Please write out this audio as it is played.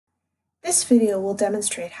This video will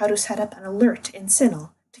demonstrate how to set up an alert in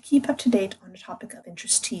CINAHL to keep up to date on a topic of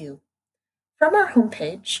interest to you. From our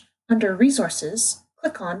homepage, under Resources,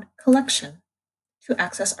 click on Collection to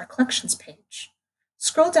access our Collections page.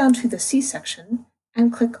 Scroll down to the C section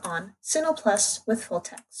and click on CINAHL Plus with full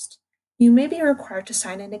text. You may be required to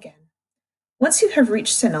sign in again. Once you have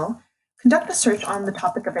reached CINAHL, conduct a search on the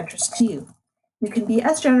topic of interest to you. You can be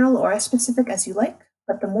as general or as specific as you like,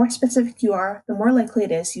 but the more specific you are, the more likely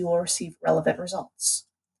it is you will receive relevant results.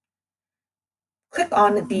 Click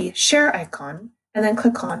on the Share icon and then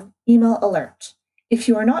click on Email Alert. If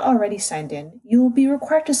you are not already signed in, you will be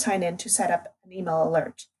required to sign in to set up an email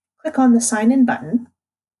alert. Click on the Sign In button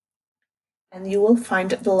and you will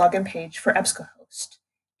find the login page for EBSCOhost.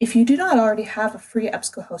 If you do not already have a free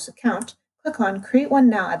EBSCOhost account, click on Create One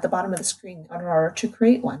Now at the bottom of the screen in order to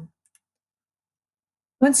create one.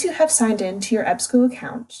 Once you have signed in to your EBSCO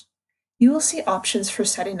account, you will see options for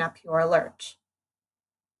setting up your alert.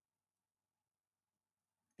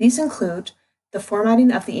 These include the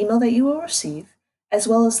formatting of the email that you will receive, as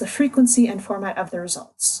well as the frequency and format of the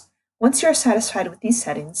results. Once you are satisfied with these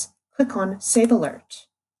settings, click on Save Alert.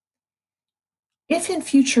 If in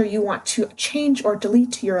future you want to change or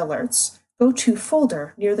delete your alerts, go to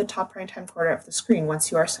Folder near the top right-hand corner of the screen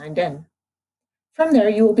once you are signed in. From there,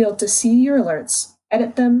 you will be able to see your alerts,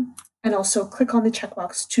 edit them, and also click on the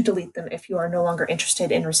checkbox to delete them if you are no longer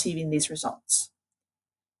interested in receiving these results.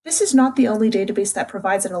 This is not the only database that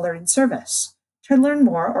provides an alerting service. To learn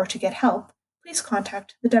more or to get help, please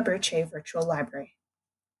contact the WHA Virtual Library.